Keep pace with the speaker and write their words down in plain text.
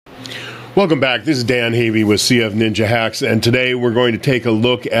Welcome back. This is Dan Havey with CF Ninja Hacks, and today we're going to take a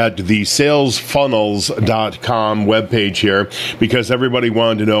look at the salesfunnels.com webpage here because everybody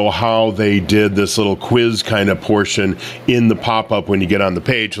wanted to know how they did this little quiz kind of portion in the pop-up when you get on the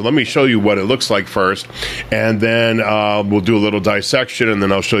page. So let me show you what it looks like first, and then we'll do a little dissection, and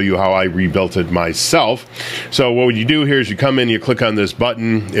then I'll show you how I rebuilt it myself. So what you do here is you come in, you click on this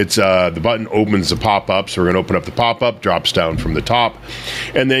button. It's the button opens the pop-up, so we're going to open up the pop-up, drops down from the top,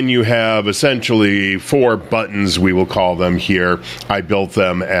 and then you have essentially 4 buttons, we will call them here. I built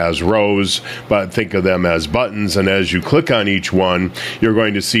them as rows, but think of them as buttons, and as you click on each one, you're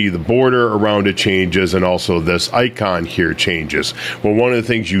going to see the border around it changes, and also this icon here changes. Well, one of the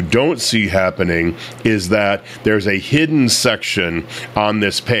things you don't see happening is that there's a hidden section on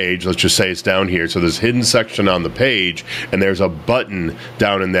this page. Let's just say it's down here. So there's a hidden section on the page, and there's a button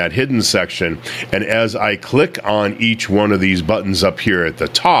down in that hidden section, and as I click on each one of these buttons up here at the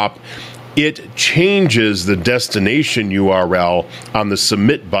top, it changes the destination URL on the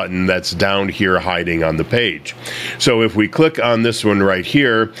submit button that's down here hiding on the page. So if we click on this one right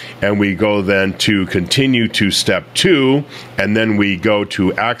here and we go then to continue to step 2, and then we go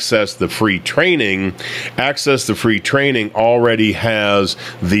to access the free training, already has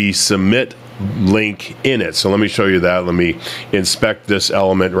the submit link in it. So let me show you that. Let me inspect this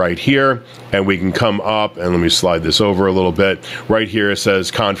element right here, and we can come up and let me slide this over a little bit. Right here it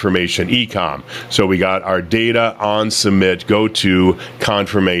says confirmation ecom. So we got our data on submit, go to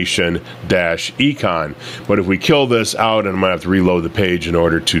confirmation-econ. But if we kill this out, and I'm gonna have to reload the page in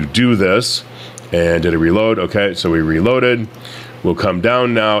order to do this. And did it reload? Okay, so we reloaded. We'll come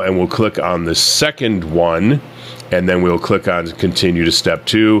down now and we'll click on the second one, and then we'll click on continue to step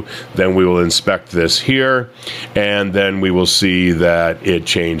 2. Then we will inspect this here, and then we will see that it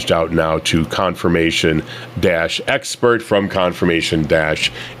changed out now to confirmation-expert from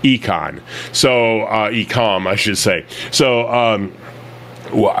confirmation-econ. So ecom, I should say. So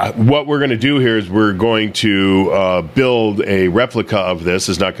what we're going to do here is we're going to build a replica of this.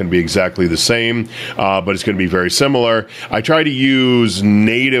 It's not going to be exactly the same, but it's going to be very similar. I try to use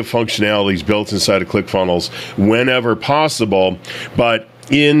native functionalities built inside of ClickFunnels whenever possible, but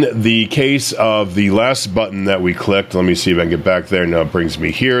in the case of the last button that we clicked, let me see if I can get back there. Now it brings me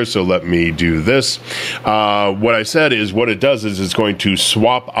here, so let me do this. What I said is what it does is it's going to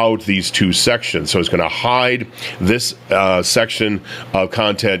swap out these 2 sections. So it's going to hide this section of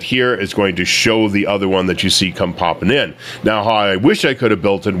content here. It's going to show the other one that you see come popping in. Now, how I wish I could have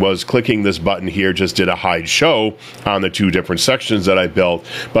built it was clicking this button here just did a hide show on the 2 different sections that I built.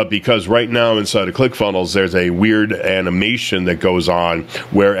 But because right now inside of ClickFunnels, there's a weird animation that goes on,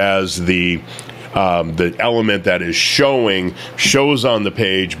 whereas the element that is shows on the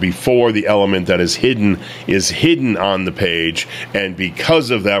page before the element that is hidden on the page, and because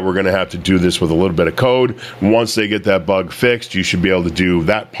of that we're going to have to do this with a little bit of code. Once they get that bug fixed, you should be able to do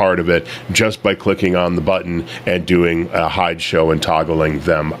that part of it just by clicking on the button and doing a hide show and toggling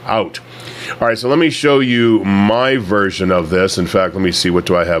them out. Alright, so let me show you my version of this. In fact, let me see, what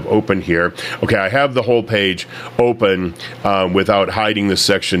do I have open here? Okay, I have the whole page open without hiding the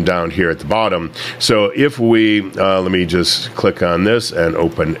section down here at the bottom. So if we, let me just click on this and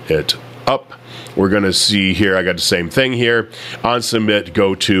open it up. We're going to see here, I got the same thing here. On submit,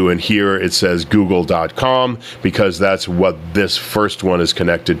 go to, and here it says google.com because that's what this first one is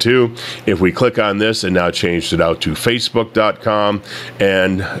connected to. If we click on this, it now changed it out to facebook.com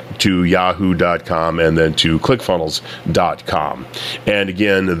and to yahoo.com and then to clickfunnels.com. And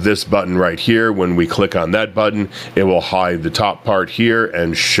again, this button right here, when we click on that button, it will hide the top part here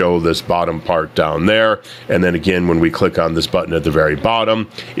and show this bottom part down there. And then again, when we click on this button at the very bottom,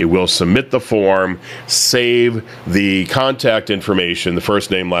 it will submit the form, save the contact information, the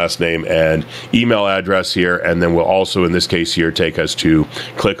first name, last name, and email address here, and then we'll also, in this case here, take us to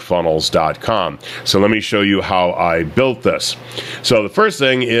clickfunnels.com. So let me show you how I built this. So the first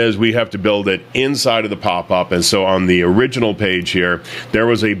thing is we have to build it inside of the pop-up, and so on the original page here, there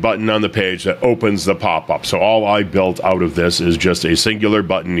was a button on the page that opens the pop-up. So all I built out of this is just a singular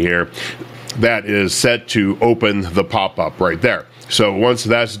button here that is set to open the pop-up right there. So once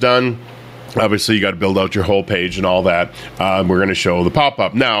that's done, obviously you got to build out your whole page and all that. We're going to show the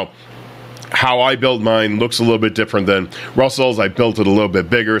pop-up. Now, how I built mine looks a little bit different than Russell's. I built it a little bit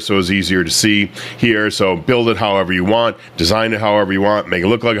bigger so it's easier to see here. So build it however you want, design it however you want, make it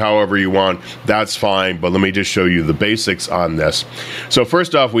look like however you want. That's fine, but let me just show you the basics on this. So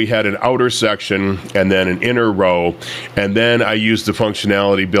first off, we had an outer section and then an inner row, and then I used the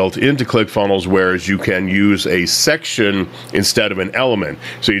functionality built into ClickFunnels, whereas you can use a section instead of an element.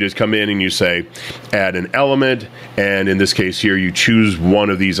 So you just come in and you say add an element, and in this case here you choose one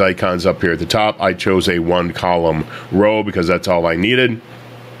of these icons up here at the top. I chose a 1-column row because that's all I needed.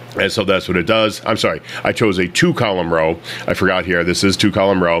 And so that's what it does. I'm sorry, I chose a 2-column row. I forgot here, this is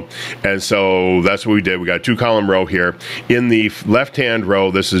 2-column row. And so that's what we did. We got a 2-column row here. In the left-hand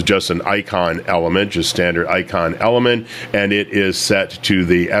row, this is just an icon element, just standard icon element, and it is set to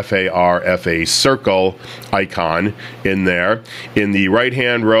the FA circle icon in there. In the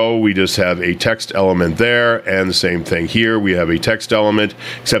right-hand row, we just have a text element there, and the same thing here. We have a text element,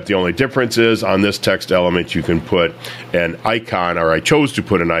 except the only difference is on this text element, you can put an icon, or I chose to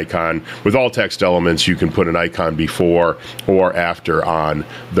put an icon. With all text elements, you can put an icon before or after on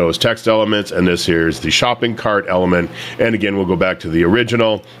those text elements, and this here is the shopping cart element. And again, we'll go back to the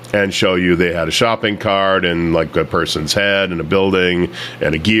original and show you they had a shopping cart and like a person's head and a building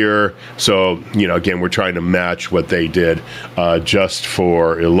and a gear. So, you know, again, we're trying to match what they did just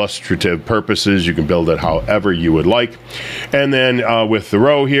for illustrative purposes. You can build it however you would like. And then with the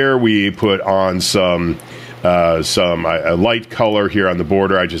row here, we put on some a light color here on the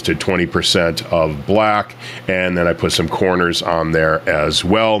border. I just did 20% of black, and then I put some corners on there as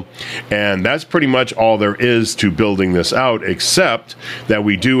well. And that's pretty much all there is to building this out, except that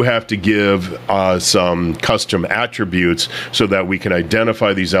we do have to give some custom attributes so that we can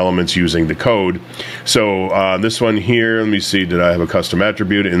identify these elements using the code. So this one here, let me see, did I have a custom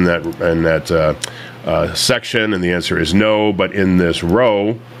attribute in that section? And the answer is no. But in this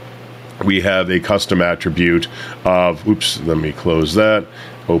row, we have a custom attribute of, oops, let me close that,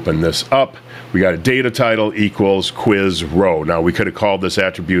 open this up. We got a data title equals quiz row. Now, we could have called this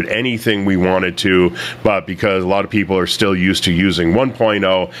attribute anything we wanted to, but because a lot of people are still used to using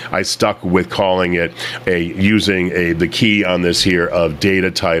 1.0, I stuck with calling it using the key on this here of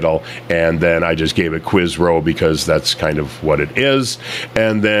data title, and then I just gave it quiz row because that's kind of what it is.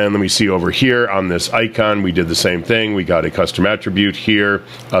 And then let me see over here on this icon, we did the same thing. We got a custom attribute here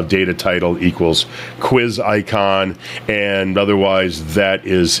of data title equals quiz icon, and otherwise that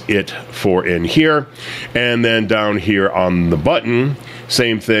is it for in here. And then down here on the button,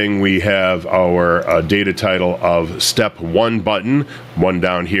 same thing, we have our data title of step 1 button. One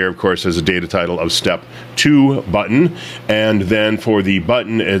down here, of course, has a data title of step 2 button. And then for the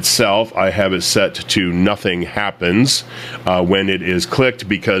button itself, I have it set to nothing happens when it is clicked,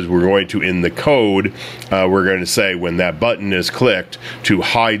 because we're going to, in the code, we're going to say when that button is clicked to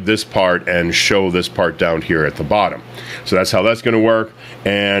hide this part and show this part down here at the bottom. So that's how that's going to work.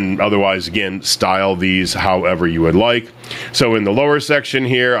 And otherwise, again, style these however you would like. So in the lower section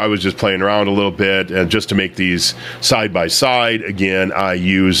here, I was just playing around a little bit, and just to make these side by side, again, I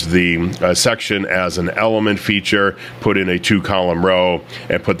used the section as an element feature, put in a 2-column row,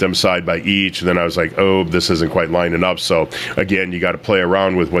 and put them side by each. And then I was like, oh, this isn't quite lining up. So again, you got to play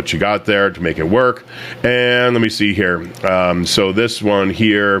around with what you got there to make it work. And let me see here. So this one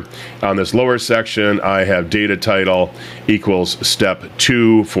here, on this lower section, I have data title equals step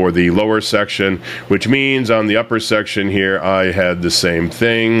 2 for the lower section, which means on the upper section here, I had the same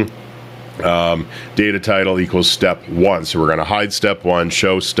thing. Data title equals step 1. So we're going to hide step 1,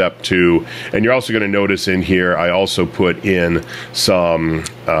 show step 2, and you're also going to notice in here I also put in some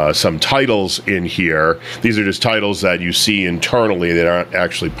titles in here. These are just titles that you see internally that aren't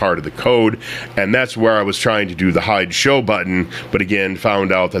actually part of the code, and that's where I was trying to do the hide show button, but again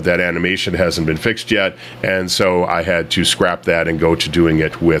found out that that animation hasn't been fixed yet, and so I had to scrap that and go to doing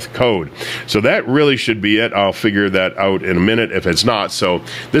it with code. So that really should be it. I'll figure that out in a minute if it's not. So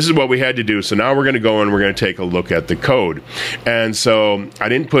this is what we had to do. So now we're going to go and we're going to take a look at the code. And so I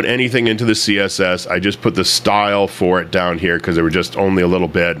didn't put anything into the CSS. I just put the style for it down here because there were just only a little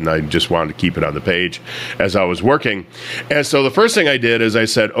bit, and I just wanted to keep it on the page as I was working. And so the first thing I did is I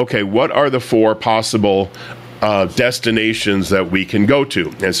said, okay, what are the 4 possible destinations that we can go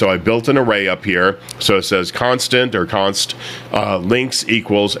to? And so I built an array up here. So it says constant or const links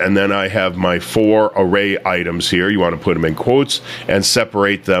equals, and then I have my 4 array items here. You want to put them in quotes and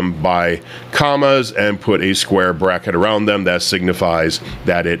separate them by commas and put a square bracket around them. That signifies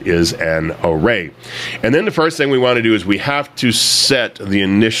that it is an array. And then the first thing we want to do is we have to set the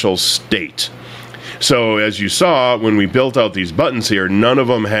initial state. So as you saw, when we built out these buttons here, none of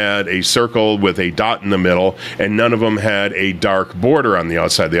them had a circle with a dot in the middle, and none of them had a dark border on the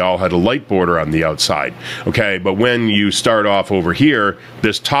outside. They all had a light border on the outside. Okay, but when you start off over here,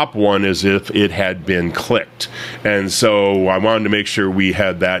 this top one is if it had been clicked. And so I wanted to make sure we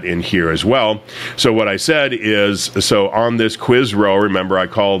had that in here as well. So what I said is, so on this quiz row, remember I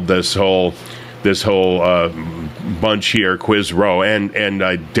called this whole bunch here quiz row, and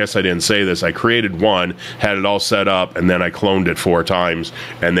I guess I didn't say this, I created one, had it all set up, and then I cloned it 4 times,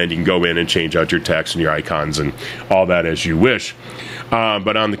 and then you can go in and change out your text and your icons and all that as you wish.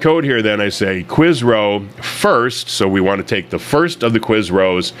 But on the code here, then I say quiz row first, so we want to take the first of the quiz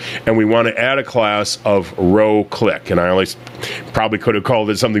rows, and we want to add a class of row click. And I always probably could have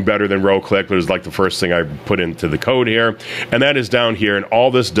called it something better than row click, but it was like the first thing I put into the code here. And that is down here, and all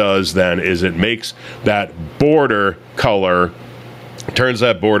this does then is it makes that border color, turns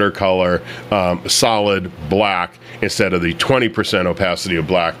that border color solid black instead of the 20% opacity of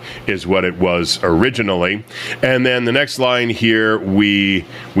black is what it was originally. And then the next line here, we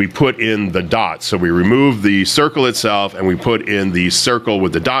put in the dots. So we remove the circle itself and we put in the circle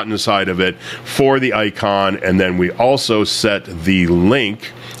with the dot inside of it for the icon, and then we also set the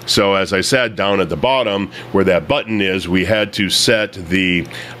link. So as I said, down at the bottom where that button is, we had to set the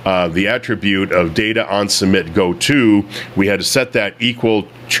attribute of data on submit go to. We had to set that equal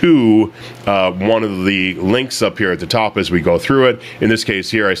to one of the links up here at the top as we go through it. In this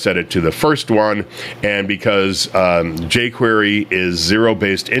case here, I set it to the first one, and because jQuery is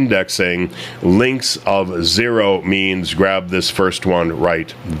zero-based indexing, links of 0 means grab this first one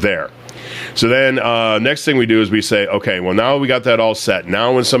right there. So then next thing we do is we say, okay, well now we got that all set.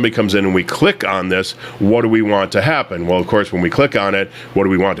 Now when somebody comes in and we click on this, what do we want to happen? Well, of course, when we click on it, what do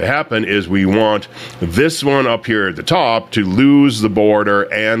we want to happen is we want this one up here at the top to lose the border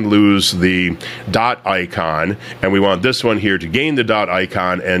and lose the dot icon. And we want this one here to gain the dot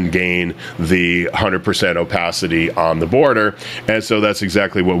icon and gain the 100% opacity on the border. And so that's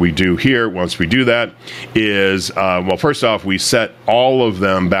exactly what we do here. Once we do that is, well, first off, we set all of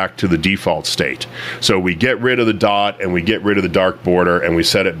them back to the default state. So we get rid of the dot and we get rid of the dark border and we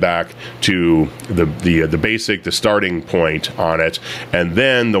set it back to the basic, the starting point on it. And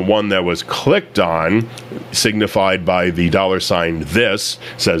then the one that was clicked on, signified by the $ this,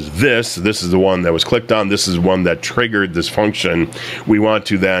 says this is the one that was clicked on. This is one that triggered this function. We want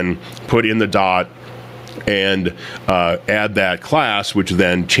to then put in the dot and add that class, which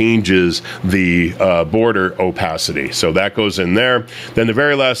then changes the border opacity. So that goes in there. Then the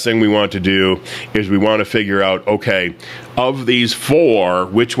very last thing we want to do is we want to figure out, okay, of these 4,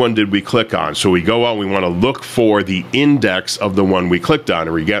 which one did we click on? So we go out, we want to look for the index of the one we clicked on.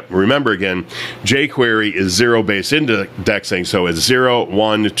 And remember again, jQuery is zero-based indexing, so it's 0,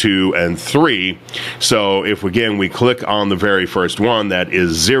 1, 2, and 3. So if again we click on the very first one, that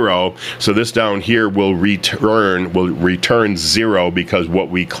is 0. So this down here will return 0 because what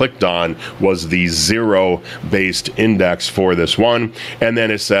we clicked on was the zero-based index for this one. And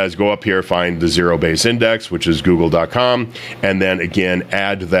then it says go up here, find the zero-based index, which is google.com. And then again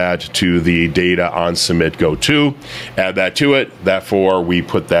add that to the data on submit go to, add that to it. Therefore we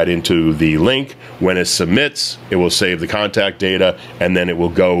put that into the link. When it submits, it will save the contact data, and then it will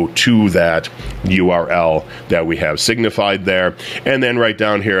go to that URL that we have signified there. And then right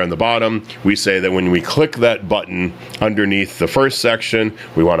down here on the bottom, we say that when we click that button underneath the first section,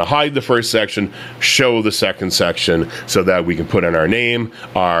 we want to hide the first section, show the second section, so that we can put in our name,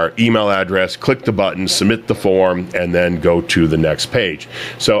 our email address, click the button, submit the form, and then go to the next page.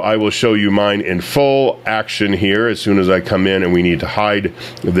 So I will show you mine in full action here as soon as I come in and we need to hide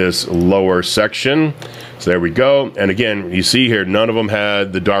this lower section. So there we go. And again, you see here, none of them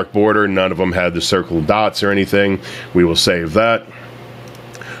had the dark border, none of them had the circled dots or anything. We will save that.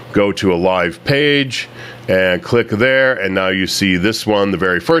 Go to a live page and click there, and now you see this one, the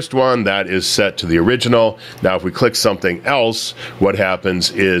very first one, that is set to the original. Now if we click something else, what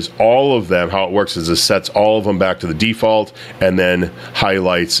happens is all of them, how it works is it sets all of them back to the default and then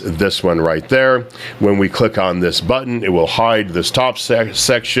highlights this one right there. When we click on this button, it will hide this top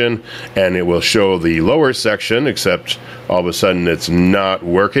section and it will show the lower section, except all of a sudden it's not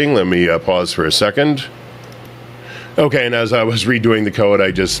working. Let me pause for a second. Okay, and as I was redoing the code,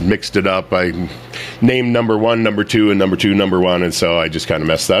 I just mixed it up. I named number 1, number 2, and number 2, number 1, and so I just kind of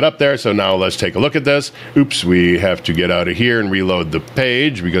messed that up there. So now let's take a look at this. Oops, we have to get out of here and reload the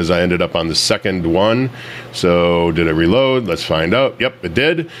page because I ended up on the second one. So did it reload? Let's find out. Yep, it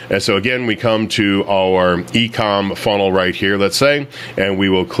did. And so again, we come to our e-com funnel right here, let's say, and we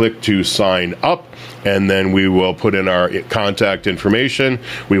will click to sign up. And then we will put in our contact information.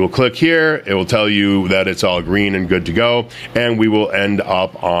 We will click here. It will tell you that it's all green and good to go. And we will end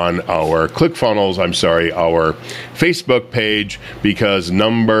up on our ClickFunnels, our Facebook page, because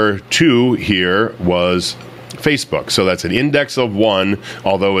number 2 here was Facebook. So that's an index of 1,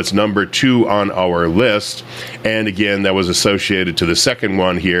 although it's number 2 on our list. And again, that was associated to the second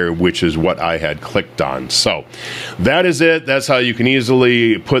one here, which is what I had clicked on. So that is it. That's how you can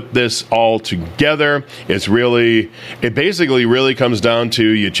easily put this all together. It basically really comes down to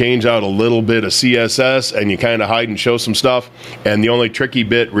you change out a little bit of CSS and you kind of hide and show some stuff. And the only tricky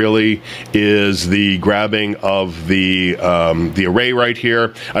bit really is the grabbing of the array right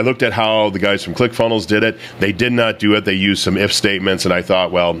here. I looked at how the guys from ClickFunnels did it. They did not do it. They used some if statements, and I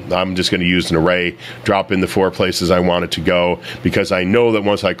thought, well, I'm just going to use an array, drop in the 4 places I want it to go, because I know that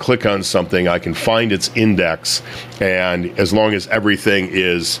once I click on something, I can find its index, and as long as everything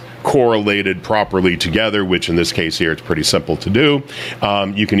is correlated properly together, which in this case here, it's pretty simple to do,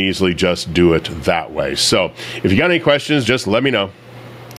 you can easily just do it that way. So if you got any questions, just let me know.